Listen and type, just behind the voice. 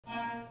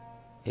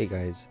Hey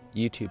guys,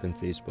 YouTube and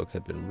Facebook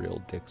have been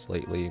real dicks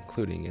lately,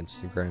 including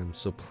Instagram,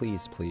 so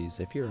please,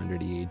 if you're under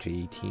the age of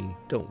 18,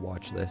 don't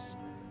watch this.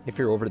 If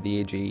you're over the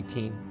age of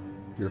 18,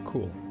 you're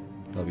cool.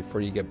 Now before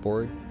you get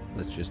bored,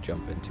 let's just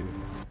jump into it.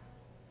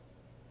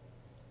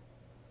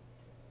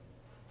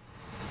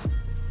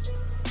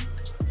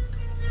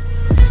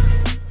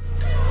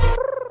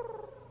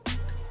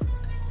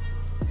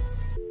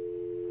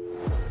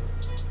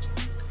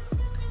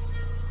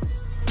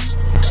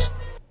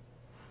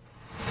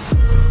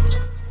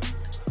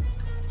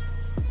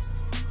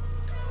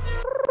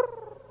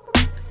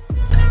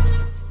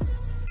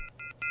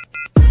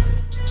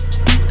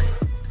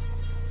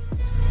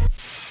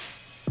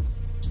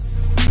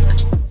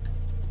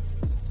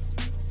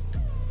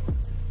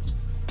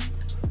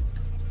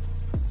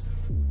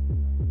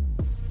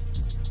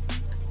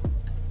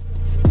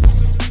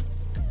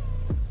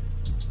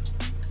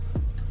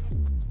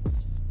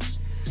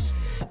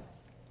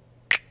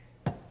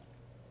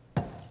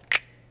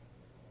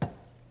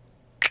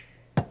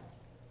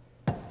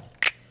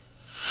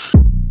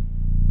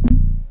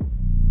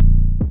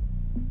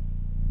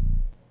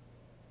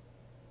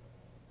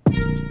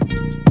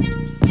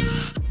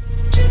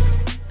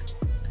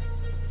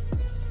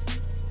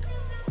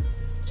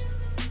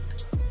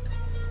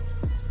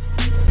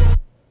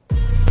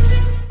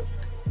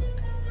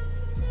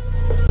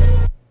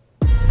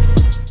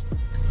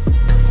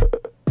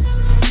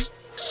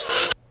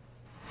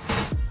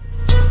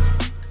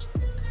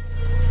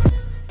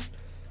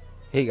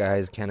 Hey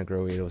guys,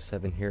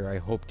 CannaGrow807 here. I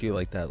hope you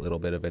liked that little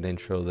bit of an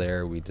intro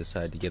there. We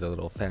decided to get a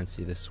little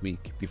fancy this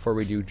week. Before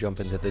we do jump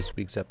into this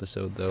week's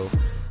episode though,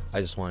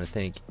 I just want to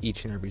thank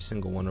each and every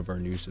single one of our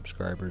new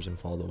subscribers and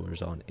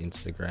followers on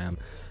Instagram.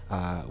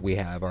 We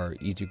have our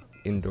Easy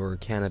Indoor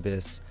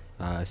Cannabis,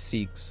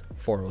 Seeks,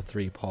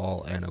 403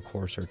 Paul, and of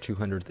course our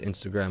 200th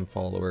Instagram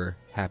follower,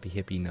 Happy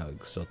Hippie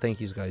Nugs. So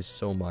thank you guys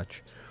so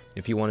much.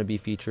 If you want to be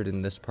featured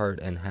in this part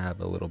and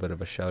have a little bit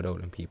of a shout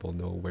out and people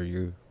know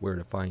where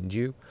to find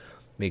you,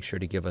 make sure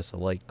to give us a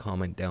like,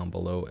 comment down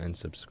below, and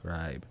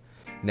subscribe.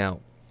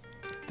 Now,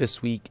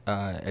 this week,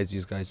 as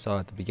you guys saw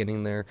at the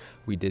beginning there,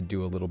 we did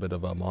do a little bit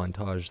of a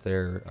montage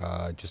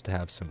there just to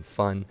have some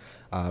fun.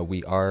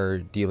 We are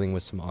dealing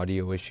with some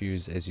audio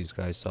issues, as you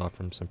guys saw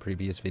from some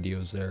previous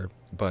videos there,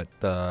 but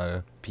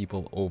the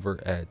people over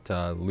at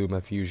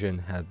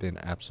LumaFusion have been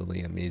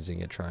absolutely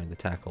amazing at trying to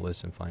tackle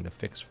this and find a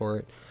fix for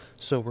it.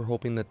 So we're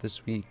hoping that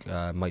this week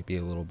might be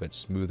a little bit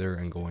smoother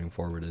and going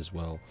forward as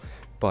well.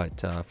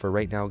 But for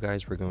right now,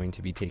 guys, we're going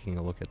to be taking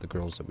a look at the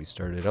girls that we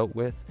started out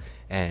with,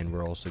 and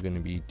we're also going to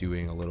be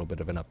doing a little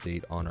bit of an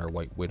update on our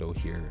White Widow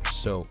here.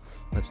 So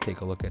let's take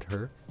a look at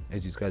her.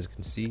 As you guys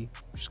can see,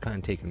 she's kind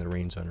of taking the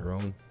reins on her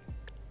own.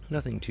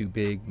 Nothing too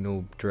big,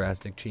 no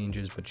drastic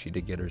changes, but she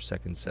did get her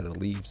second set of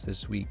leaves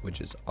this week, which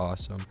is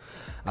awesome.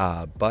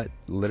 But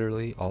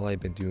literally all I've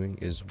been doing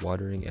is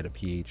watering at a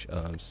pH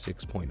of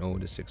 6.0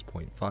 to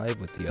 6.5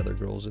 with the other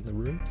girls in the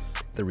room.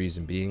 The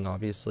reason being,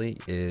 obviously,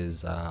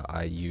 is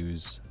I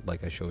use,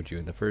 like I showed you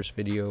in the first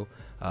video,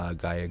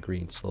 Gaia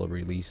green slow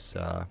release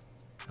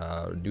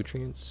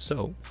nutrients.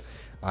 So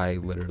I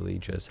literally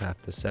just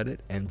have to set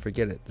it and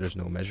forget it. There's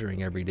no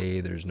measuring every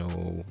day. There's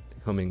no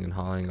humming and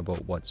hawing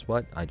about what's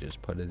what. I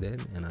just put it in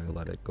and I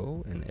let it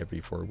go, and every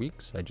 4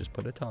 weeks I just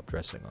put a top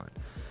dressing on.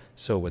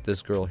 So with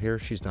this girl here,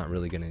 she's not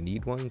really going to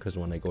need one, because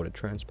when I go to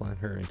transplant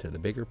her into the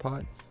bigger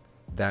pot,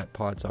 that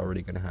pot's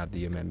already going to have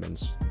the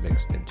amendments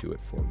mixed into it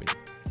for me.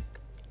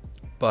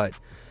 But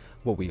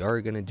what we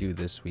are going to do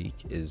this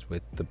week is,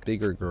 with the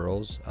bigger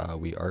girls,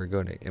 we are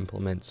going to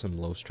implement some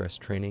low stress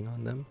training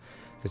on them,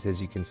 because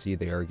as you can see,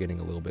 they are getting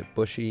a little bit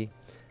bushy,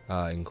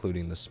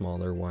 including the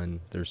smaller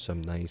one. There's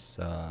some nice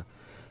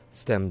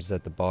stems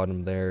at the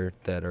bottom there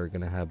that are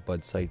going to have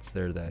bud sites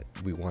there that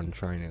we want to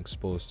try and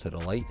expose to the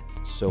light.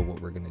 So what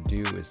we're going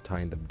to do is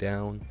tie them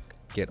down,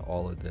 get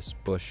all of this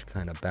bush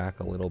kind of back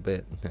a little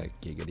bit,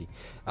 giggity,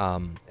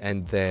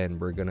 and then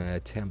we're going to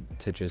attempt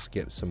to just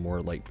get some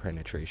more light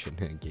penetration,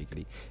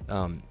 giggity,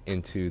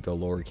 into the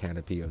lower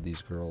canopy of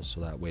these girls,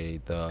 so that way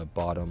the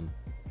bottom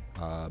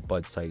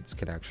bud sites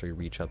can actually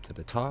reach up to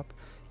the top,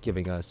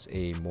 giving us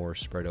a more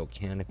spread out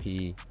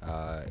canopy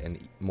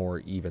and more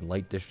even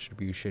light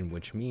distribution,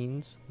 which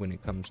means when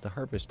it comes to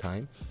harvest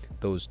time,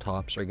 those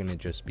tops are going to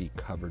just be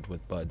covered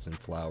with buds and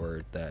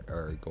flower that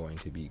are going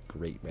to be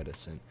great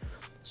medicine.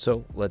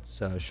 So let's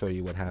show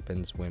you what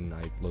happens when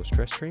I low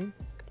stress train.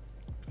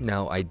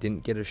 Now, I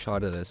didn't get a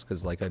shot of this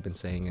because, like I've been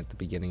saying at the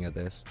beginning of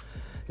this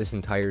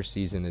entire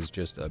season is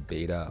just a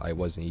beta. I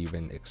wasn't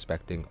even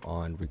expecting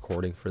on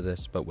recording for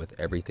this, but with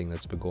everything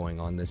that's been going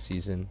on this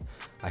season,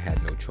 I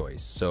had no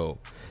choice. So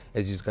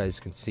as you guys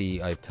can see,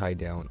 I've tied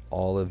down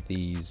all of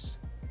these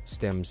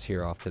stems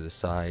here off to the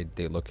side.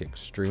 They look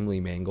extremely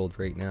mangled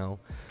right now,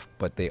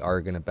 but they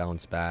are going to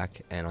bounce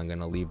back, and I'm going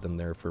to leave them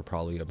there for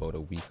probably about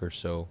a week or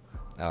so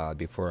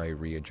before I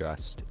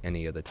readjust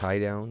any of the tie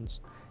downs,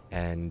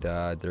 and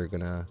they're going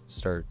to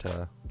start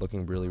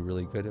looking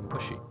really good and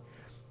bushy.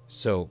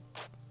 So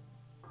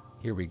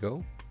here we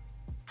go.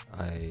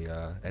 I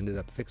ended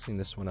up fixing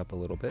this one up a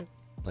little bit.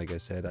 Like I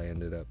said, I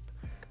ended up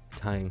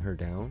tying her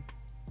down.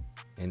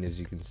 And as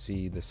you can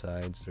see, the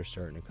sides, they're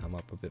starting to come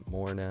up a bit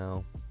more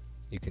now.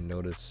 You can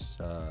notice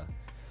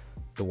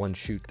the one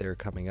shoot there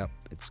coming up,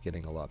 it's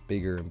getting a lot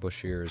bigger and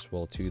bushier as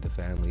well too. The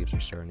fan leaves are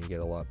starting to get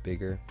a lot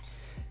bigger.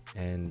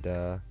 And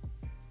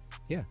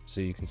yeah,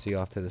 so you can see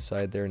off to the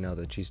side there, now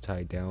that she's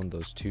tied down,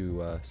 those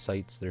two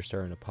sights, they're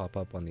starting to pop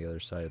up on the other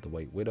side of the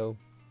White Widow.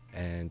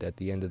 And at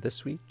the end of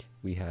this week,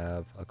 we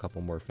have a couple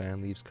more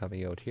fan leaves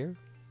coming out here.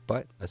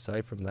 But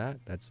aside from that,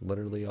 that's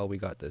literally all we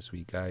got this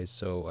week, guys.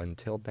 So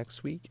until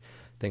next week,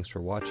 thanks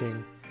for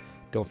watching.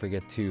 Don't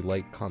forget to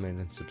like, comment,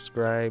 and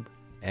subscribe.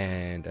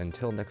 And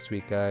until next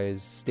week,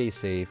 guys, stay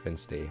safe and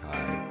stay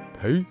high.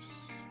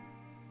 Peace.